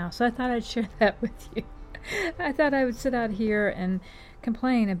right now. So I thought I'd share that with you. I thought I would sit out here and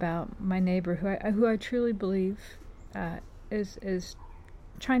complain about my neighbor, who I truly believe is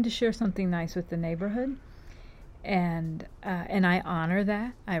trying to share something nice with the neighborhood, and I honor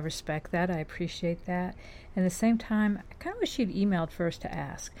that, I respect that, I appreciate that. And at the same time, I kind of wish she'd emailed first to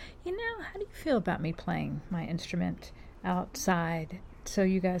ask, how do you feel about me playing my instrument outside so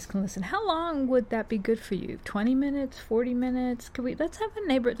you guys can listen? How long would that be good for you? 20 minutes, 40 minutes? Let's have a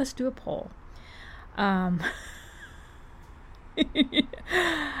neighbor, let's do a poll.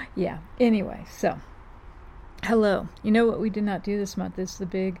 Yeah, anyway, so hello. You know what we did not do this month is the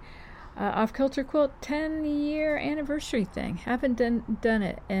big Off Kilter Quilt 10-year anniversary thing. Haven't done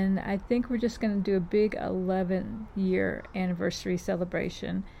it, and I think we're just going to do a big 11-year anniversary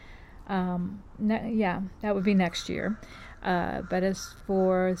celebration. That would be next year. But as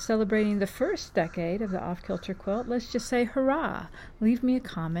for celebrating the first decade of the Off Kilter Quilt, let's just say hurrah. Leave me a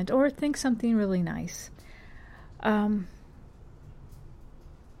comment or think something really nice. I'm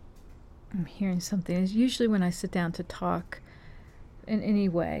hearing something. It's usually when I sit down to talk in any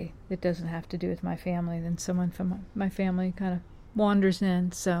way that doesn't have to do with my family, then someone from my family kind of wanders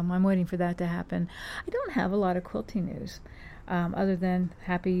in, so I'm waiting for that to happen. I don't have a lot of quilting news, other than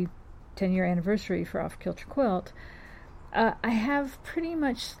happy 10-year anniversary for Off Kilter Quilt. I have pretty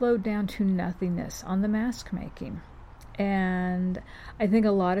much slowed down to nothingness on the mask making, and I think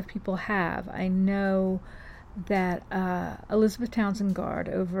a lot of people have. I know that Elizabeth Townsend Guard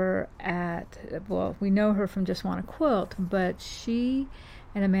over at, we know her from Just Want to Quilt, but she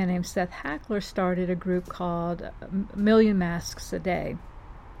and a man named Seth Hackler started a group called Million Masks a Day.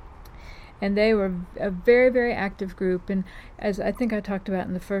 And they were a very, very active group. And as I think I talked about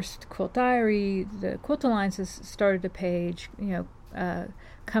in the first Quilt Diary, the Quilt Alliance has started a page,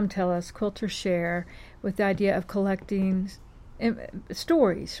 Come Tell Us, Quilter Share, with the idea of collecting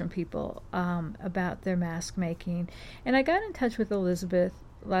stories from people about their mask making. And I got in touch with Elizabeth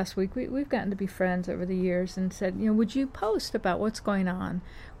last week. We've gotten to be friends over the years, and said, would you post about what's going on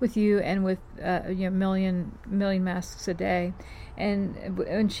with you and with million masks a day?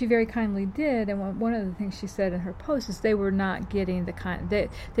 And she very kindly did. And one of the things she said in her post is they were not getting the kind,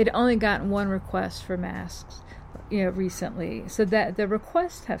 they'd only gotten one request for masks recently, so that the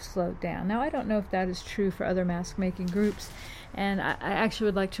requests have slowed down. Now, I don't know if that is true for other mask making groups, and I actually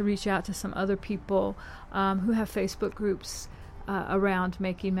would like to reach out to some other people who have Facebook groups around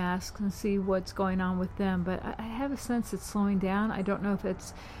making masks and see what's going on with them. But I have a sense it's slowing down. I don't know if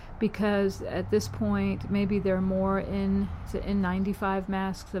it's because at this point maybe there are more N95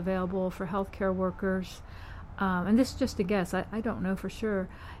 masks available for healthcare workers, and this is just a guess. I don't know for sure.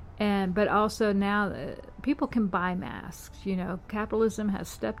 But also now people can buy masks. Capitalism has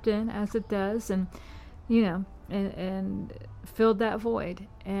stepped in as it does, and and filled that void.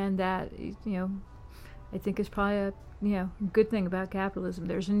 And that I think is probably a good thing about capitalism.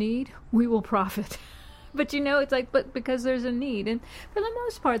 There's a need, we will profit. But it's like, but because there's a need, and for the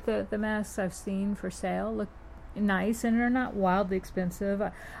most part, the masks I've seen for sale look nice and are not wildly expensive.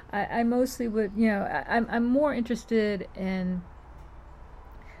 I mostly would, I'm more interested in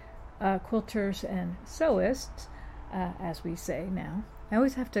quilters and sewists, as we say now. I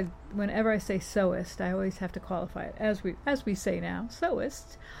always have to, whenever I say sewist, I always have to qualify it as we say now,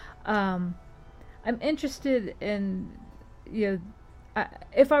 sewists. I'm interested in,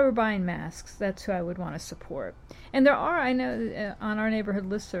 if I were buying masks, that's who I would want to support. And there are, I know, on our neighborhood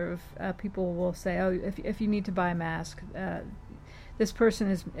listserv, people will say, oh, if you need to buy a mask, this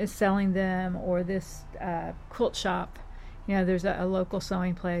person is selling them, or this quilt shop, there's a local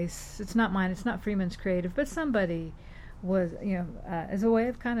sewing place. It's not mine, it's not Freeman's Creative, but somebody was, as a way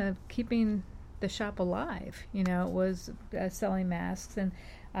of kind of keeping the shop alive, was selling masks. And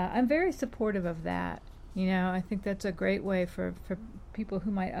I'm very supportive of that. I think that's a great way for people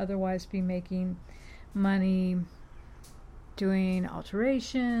who might otherwise be making money doing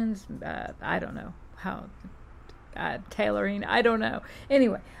alterations, I don't know how, tailoring, I don't know.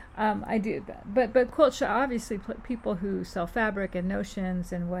 Anyway, I do that. But quilt shop, obviously, people who sell fabric and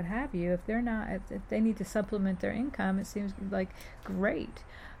notions and what have you, if they need to supplement their income, it seems like great.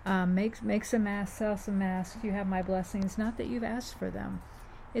 Make some masks, sell some masks. You have my blessings. Not that you've asked for them.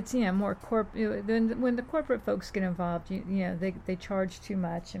 It's more when the corporate folks get involved, they charge too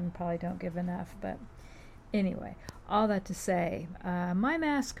much and probably don't give enough. But anyway, all that to say, my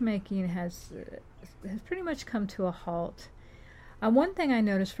mask making has pretty much come to a halt. One thing I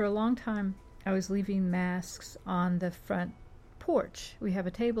noticed, for a long time, I was leaving masks on the front porch. We have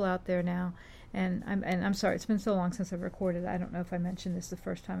a table out there now, and I'm sorry, it's been so long since I've recorded. I don't know if I mentioned this the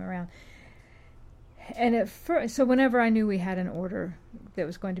first time around. And at first, so whenever I knew we had an order that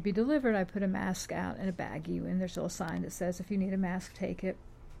was going to be delivered, I put a mask out in a baggie, and there's a little sign that says, if you need a mask, take it.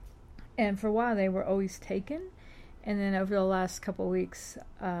 And for a while, they were always taken. And then over the last couple of weeks,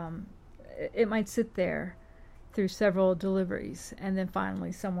 it might sit there through several deliveries, and then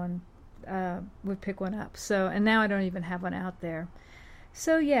finally someone would pick one up. So, and now I don't even have one out there.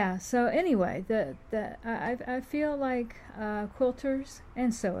 So yeah. So anyway, I feel like quilters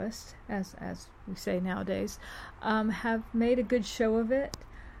and sewists, as we say nowadays, have made a good show of it,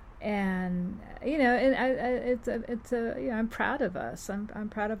 and I'm proud of us. I'm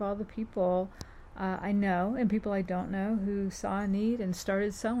proud of all the people I know and people I don't know who saw a need and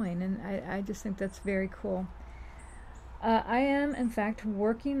started sewing, and I just think that's very cool. I am, in fact,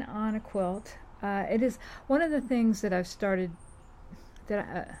 working on a quilt. It is one of the things that I've started.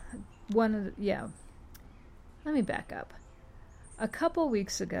 Let me back up. A couple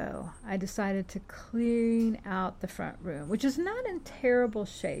weeks ago, I decided to clean out the front room, which is not in terrible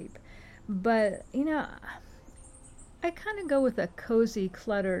shape, but I kind of go with a cozy,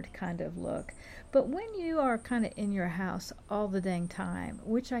 cluttered kind of look. But when you are kind of in your house all the dang time,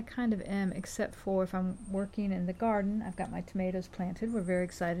 which I kind of am, except for if I'm working in the garden, I've got my tomatoes planted. We're very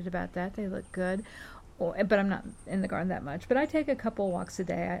excited about that. They look good. But I'm not in the garden that much. But I take a couple walks a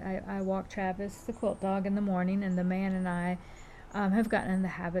day. I walk Travis, the quilt dog, in the morning, and the man and I have gotten in the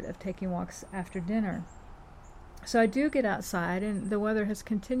habit of taking walks after dinner. So I do get outside, and the weather has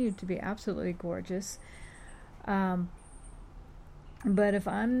continued to be absolutely gorgeous. But if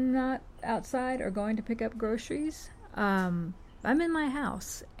I'm not outside or going to pick up groceries, I'm in my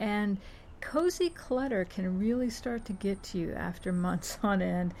house. And cozy clutter can really start to get to you after months on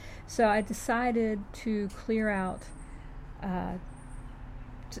end. So I decided to clear out,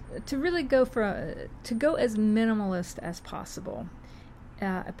 to really go to go as minimalist as possible.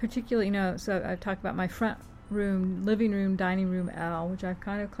 Particularly, so I've talked about my front room, living room, dining room L, which I've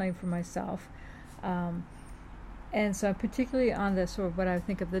kind of claimed for myself. And so particularly on the sort of what I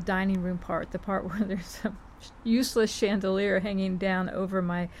think of the dining room part, the part where there's a useless chandelier hanging down over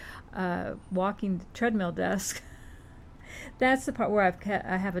my walking treadmill desk. That's the part where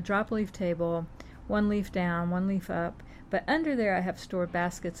I have a drop leaf table, one leaf down, one leaf up, but under there I have stored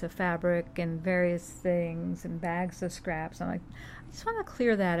baskets of fabric and various things and bags of scraps. I'm like, I just want to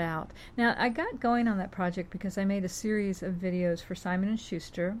clear that out. Now, I got going on that project because I made a series of videos for Simon &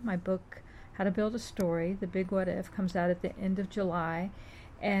 Schuster. My book, How to Build a Story, The Big What If, comes out at the end of July.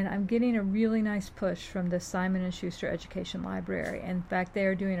 And I'm getting a really nice push from the Simon & Schuster Education Library. In fact, they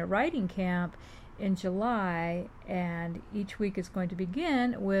are doing a writing camp in July, and each week is going to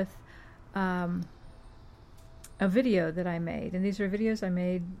begin with a video that I made. And these are videos I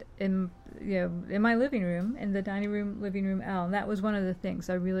made in my living room, in the dining room, living room L. And that was one of the things.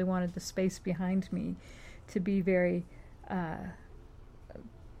 I really wanted the space behind me to be very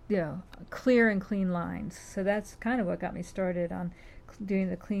clear and clean lines. So that's kind of what got me started on doing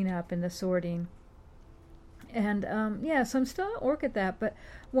the cleanup and the sorting. And so I'm still at work at that, but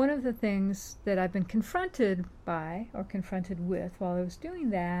one of the things that I've been confronted with while I was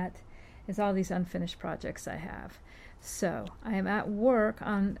doing that is all these unfinished projects I have. So I am at work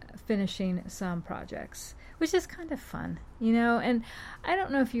on finishing some projects, which is kind of fun, and I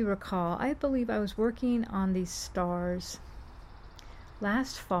don't know if you recall, I believe I was working on these stars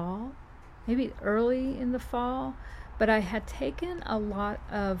last fall, maybe early in the fall, but I had taken a lot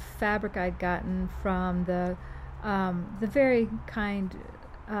of fabric I'd gotten from the very kind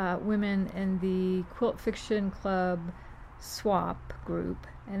women in the Quilt Fiction Club swap group,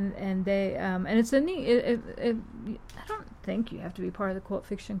 and they and it's a neat. I don't think you have to be part of the Quilt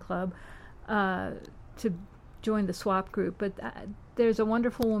Fiction Club to join the swap group, but there's a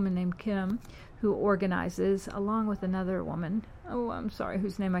wonderful woman named Kim who organizes, along with another woman. Oh, I'm sorry,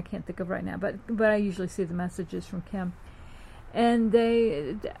 whose name I can't think of right now, but I usually see the messages from Kim. And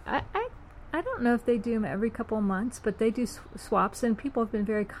I don't know if they do them every couple of months, but they do swaps, and people have been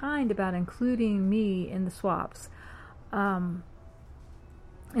very kind about including me in the swaps. And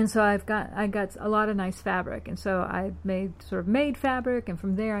so I got a lot of nice fabric, and so I made fabric, and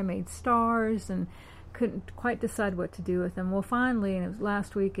from there I made stars, and couldn't quite decide what to do with them. Well, finally, and it was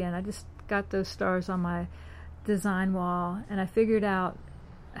last weekend, I just got those stars on my design wall, and I figured out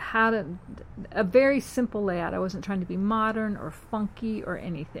a very simple layout. I wasn't trying to be modern or funky or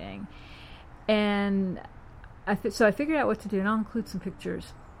anything. And so I figured out what to do, and I'll include some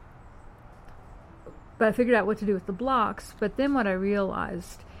pictures. But I figured out what to do with the blocks, but then what I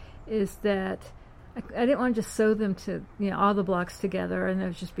realized is that I didn't want to just sew them to, all the blocks together, and it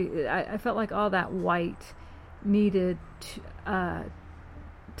would just be, I felt like all that white needed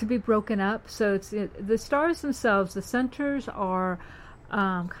to be broken up. So the stars themselves, the centers are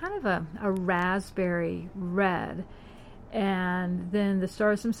kind of a raspberry red, and then the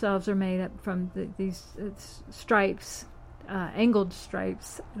stars themselves are made up from these stripes, angled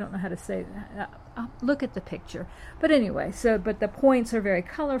stripes. I don't know how to say that. I'll look at the picture. But anyway, but the points are very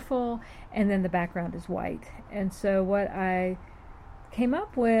colorful, and then the background is white. And so what I came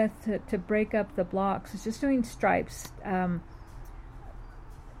up with to break up the blocks is just doing stripes,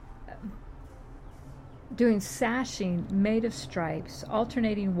 doing sashing made of stripes,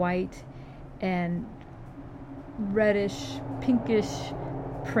 alternating white and reddish, pinkish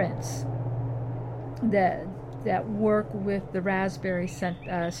prints that work with the raspberry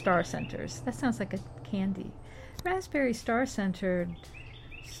star centers. That sounds like a candy. Raspberry star-centered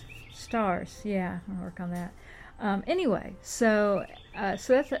stars. Yeah, I'll work on that. Anyway, so that's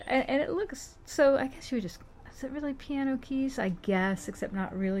and it looks so. I guess you would just. Is it really piano keys? I guess, except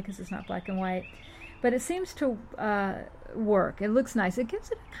not really because it's not black and white. But it seems to work. It looks nice. It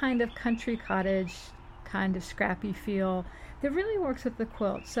gives it a kind of country cottage, kind of scrappy feel that really works with the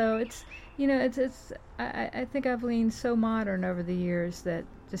quilt. So it's, I think I've leaned so modern over the years that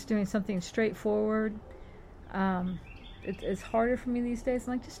just doing something straightforward, it's harder for me these days.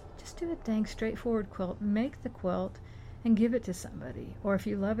 I'm like, just do a dang straightforward quilt. Make the quilt and give it to somebody. Or if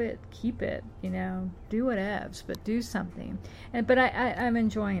you love it, keep it, do whatevs, but do something. But I'm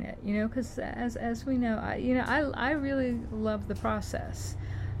enjoying it, because as we know, I really love the process.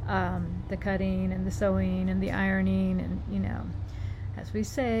 The cutting and the sewing and the ironing and, as we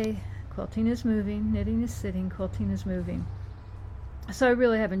say, quilting is moving, knitting is sitting, quilting is moving. So I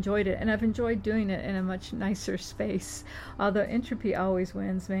really have enjoyed it, and I've enjoyed doing it in a much nicer space, although entropy always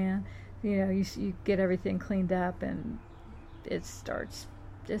wins, man. You get everything cleaned up and it starts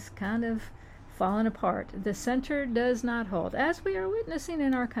just kind of falling apart. The center does not hold, as we are witnessing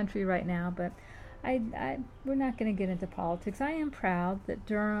in our country right now, but we're not going to get into politics. I am proud that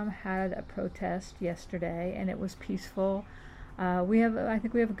Durham had a protest yesterday, and it was peaceful. I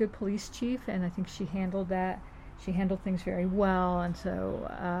think we have a good police chief, and I think she handled that. She handled things very well, and so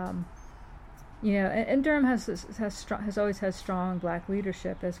and Durham has always had strong black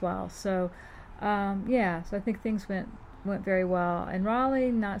leadership as well. So so I think things went very well. And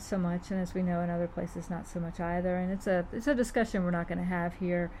Raleigh, not so much, and as we know in other places, not so much either. And it's a discussion we're not going to have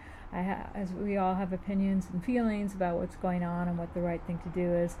here. As we all have opinions and feelings about what's going on and what the right thing to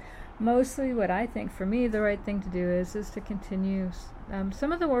do is. Mostly what I think, for me, the right thing to do is to continue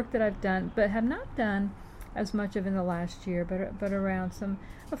some of the work that I've done, but have not done as much of in the last year, but around some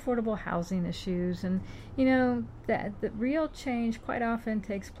affordable housing issues. And, that the real change quite often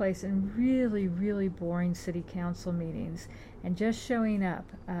takes place in really, really boring city council meetings. And just showing up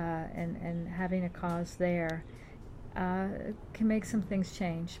and having a cause there can make some things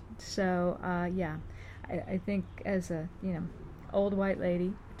change. So I think as a old white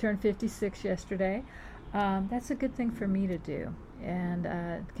lady, turned 56 yesterday, that's a good thing for me to do and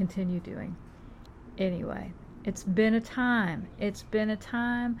continue doing. Anyway, it's been a time.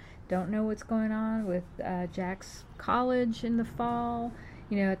 Don't know what's going on with Jack's college in the fall.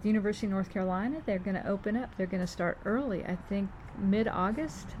 At the University of North Carolina, they're going to open up. They're going to start early, I think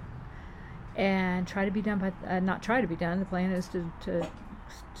mid-August, and try to be done by, not try to be done, the plan is to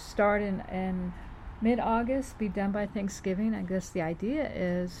start in mid-August, be done by Thanksgiving. I guess the idea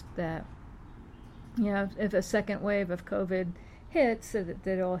is that, if a second wave of COVID hits, so that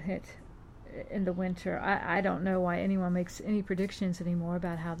it'll hit in the winter. I don't know why anyone makes any predictions anymore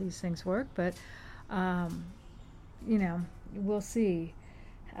about how these things work, but, we'll see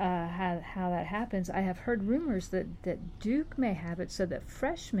how that happens. I have heard rumors that Duke may have it so that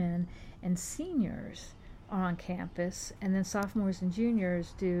freshmen and seniors are on campus, and then sophomores and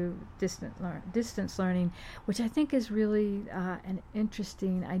juniors do distance learning, which I think is really an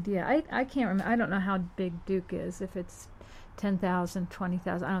interesting idea. I can't remember. I don't know how big Duke is, if it's 10,000,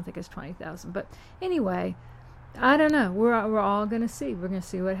 20,000. I don't think it's 20,000. But anyway, I don't know. We're all going to see. We're going to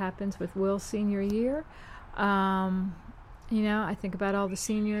see what happens with Will's senior year. I think about all the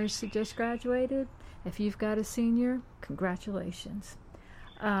seniors who just graduated. If you've got a senior, congratulations.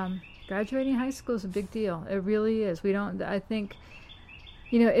 Graduating high school is a big deal. It really is. I think,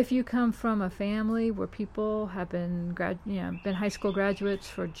 if you come from a family where people have been high school graduates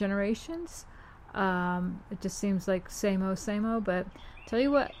for generations, it just seems like same-o. But tell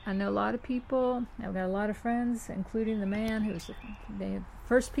you what, I know a lot of people. I've got a lot of friends, including the man who was the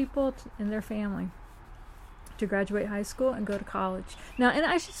first people in their family to graduate high school and go to college. Now, and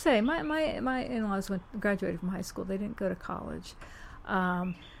I should say, my in-laws graduated from high school. They didn't go to college.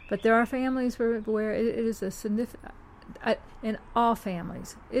 But there are families where it is a significant. in all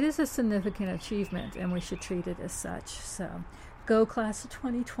families. It is a significant achievement, and we should treat it as such. So, go class of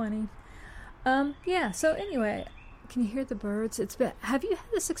 2020. So anyway, can you hear the birds? Have you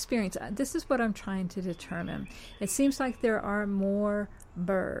had this experience? This is what I'm trying to determine. It seems like there are more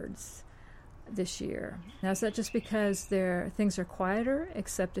birds this year. Now, is that just because things are quieter,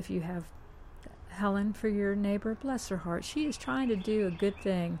 except if you have Helen for your neighbor? Bless her heart. She is trying to do a good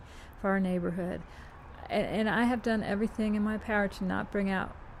thing for our neighborhood. And I have done everything in my power to not bring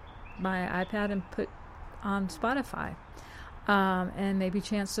out my iPad and put on Spotify. And maybe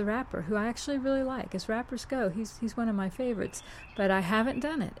Chance the Rapper, who I actually really like. As rappers go, he's one of my favorites. But I haven't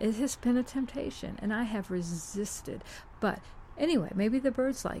done it. It has been a temptation, and I have resisted. But anyway, maybe the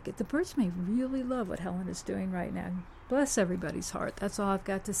birds like it. The birds may really love what Helen is doing right now. Bless everybody's heart. That's all I've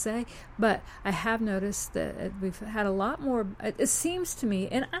got to say. But I have noticed that we've had a lot more. It seems to me,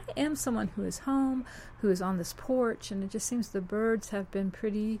 and I am someone who is home, who is on this porch, and it just seems the birds have been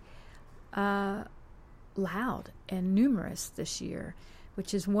pretty loud and numerous this year,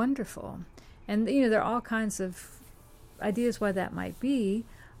 which is wonderful. And there are all kinds of ideas why that might be.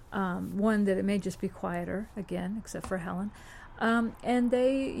 One, that it may just be quieter again, except for Helen. And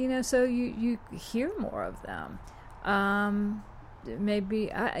they, so you hear more of them. Maybe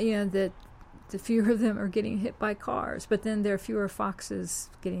that the fewer of them are getting hit by cars, but then there are fewer foxes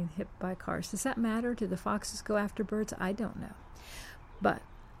getting hit by cars. Does that matter? Do the foxes go after birds? I don't know. But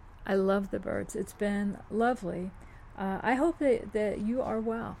I love the birds. It's been lovely. I hope that you are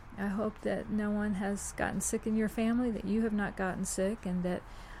well. I hope that no one has gotten sick in your family, that you have not gotten sick, and that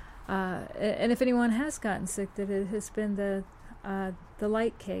and if anyone has gotten sick, that it has been the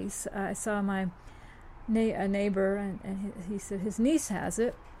light case. I saw a neighbor, and he said his niece has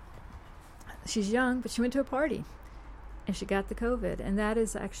it. She's young, but she went to a party, and she got the COVID. And that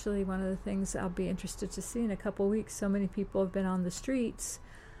is actually one of the things I'll be interested to see in a couple of weeks. So many people have been on the streets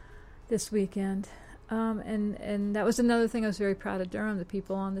this weekend. And that was another thing I was very proud of Durham. The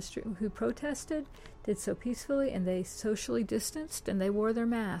people on the street who protested did so peacefully, and they socially distanced, and they wore their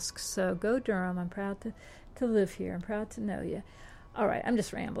masks. So go Durham. I'm proud to live here. I'm proud to know you. All right, I'm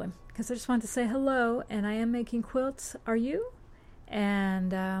just rambling because I just wanted to say hello, and I am making quilts. Are you?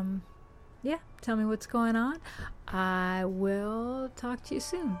 And tell me what's going on. I will talk to you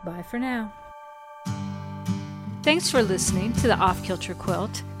soon. Bye for now. Thanks for listening to the Off Kilter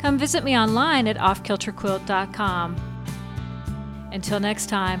Quilt. Come visit me online at offkilterquilt.com. Until next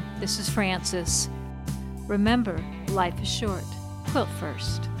time, this is Frances. Remember, life is short. Quilt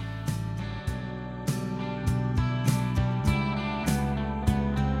first.